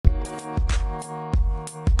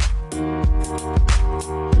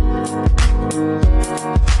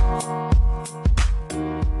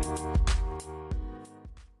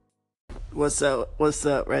What's up? What's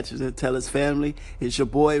up, Ratchet and Tellers family? It's your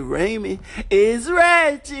boy Raymond. It's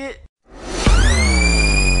Ratchet.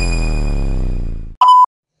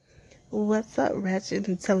 What's up, Ratchet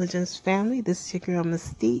Intelligence family? This is your girl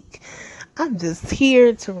Mystique. I'm just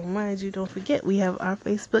here to remind you, don't forget, we have our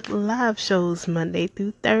Facebook live shows Monday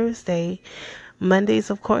through Thursday. Mondays,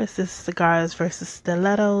 of course, is Cigars versus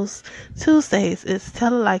Stilettos. Tuesdays, it's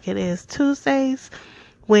Tell It Like It Is Tuesdays.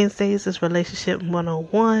 Wednesdays is Relationship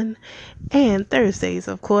 101. And Thursdays,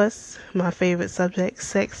 of course, my favorite subject,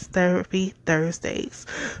 Sex Therapy Thursdays.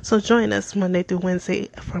 So join us Monday through Wednesday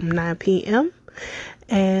from 9 p.m.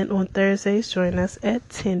 And on Thursdays, join us at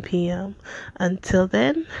 10 p.m. Until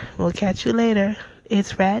then, we'll catch you later.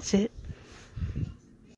 It's Ratchet.